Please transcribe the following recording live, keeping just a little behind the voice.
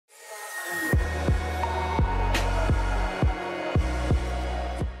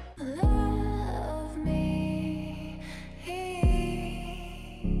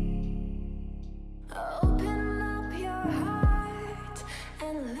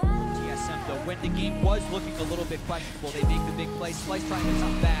though, when the game was looking a little bit questionable. They make the big play. Slice trying to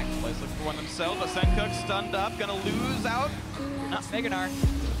come back. Slice looking for one themselves. Asencook stunned up, gonna lose out. Not Meganar.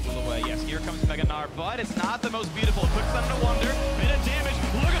 Away. Yes, here comes Meganar, but it's not the most beautiful. Quick stun to Wonder. Bit of damage.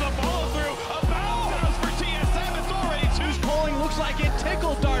 Look at the follow through. A bounce for TSM. It's already two. Pulling looks like it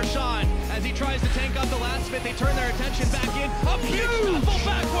tickled Darshan as he tries to tank out the last bit. They turn their attention back in. A big shuffle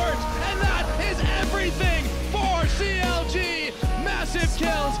backwards, and that is everything for CLG. Massive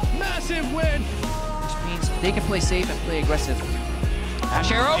kills, massive win. Which means they can play safe and play aggressive.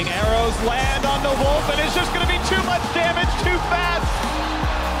 Ash arrow. Arrows land on the Wolf, and it's just going to be too much damage too fast.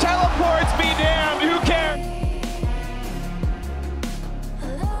 Teleports be damned. Who cares?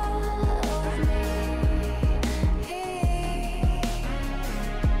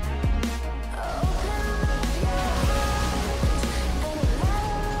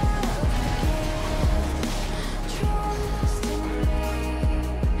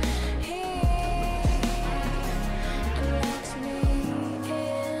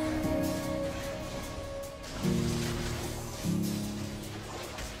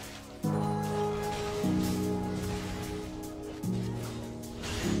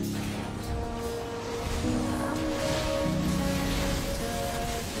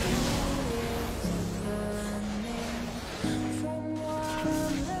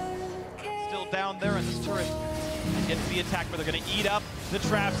 Down there in this turret and get to the attack where they're going to eat up the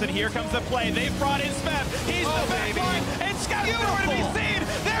traps, and here comes the play. They've brought in Smeb. He's the back line, and Scout's nowhere to be seen.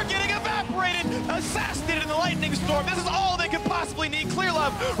 They're getting evaporated, assassinated in the lightning storm. This is all they could possibly need. Clear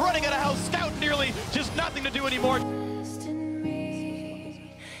Love running out of house. Scout nearly just nothing to do anymore.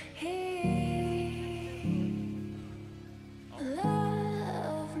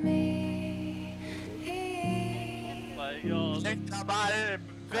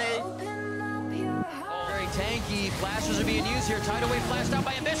 Very tanky. Flashers are being used here. Tidal Wave flashed out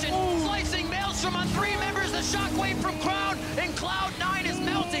by Ambition. Slicing Maelstrom on 3 members. The shockwave from Crown, and Cloud9 is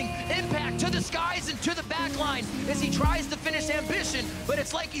melting. Impact to the skies and to the back line as he tries to finish Ambition, but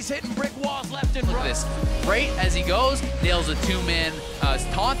it's like he's hitting brick walls left and right. Look at this. Right as he goes, nails a 2-man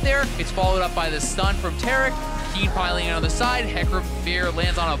taunt there. It's followed up by the stun from Tarek. Keen piling in on the side. Hecker Fear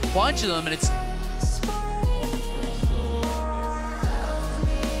lands on a bunch of them, and it's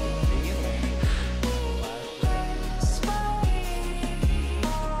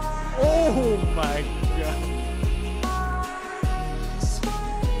oh my god.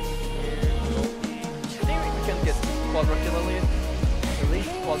 I think we can get quadra kill at least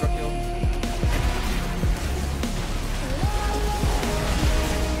quadra kill.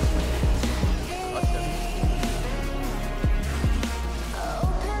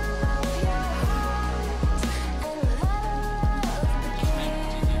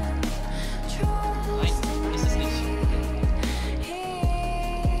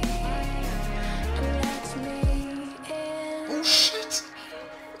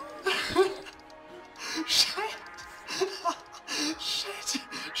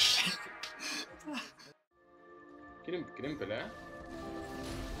 ¿Quieren pelear?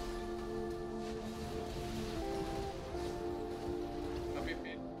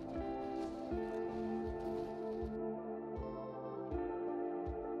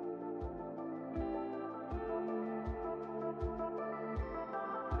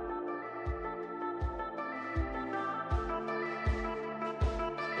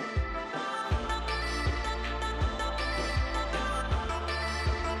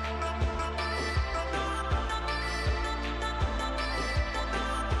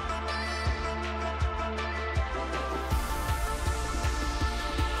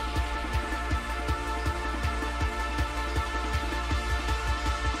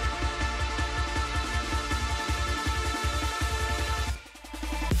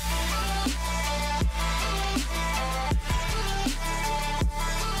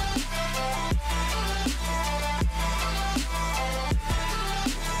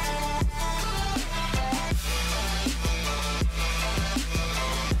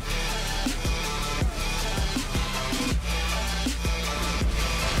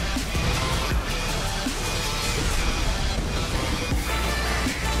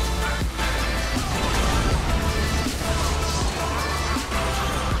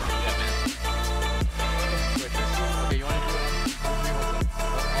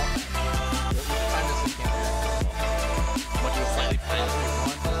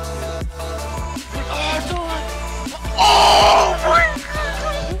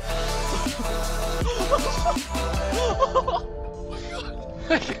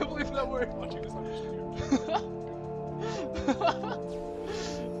 I can't believe that we're watching this on stream.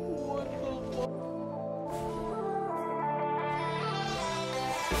 What the fuck?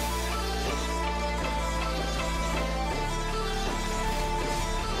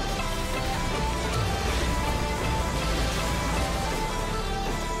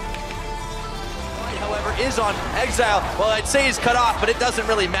 is on Exile. Well, I'd say he's cut off, but it doesn't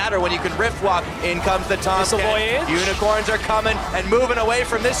really matter when you can rift walk. In comes the Tomcat. Unicorns are coming and moving away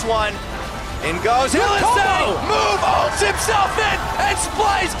from this one. In goes Combo! Move, ults himself in, and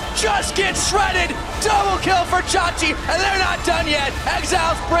Splice just gets shredded. Double kill for Chachi, and they're not done yet.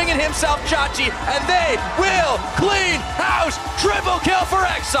 Exile's bringing himself Chachi, and they will clean house. Triple kill for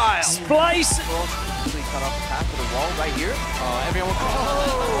Exile. Splice! Cut off the path to the wall right here. Oh, everyone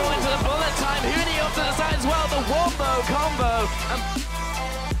into the bullet time. Huni off to the side as well. The Wombo combo.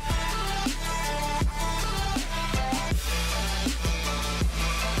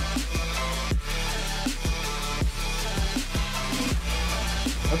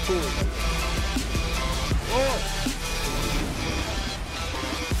 Absolutely. Oh.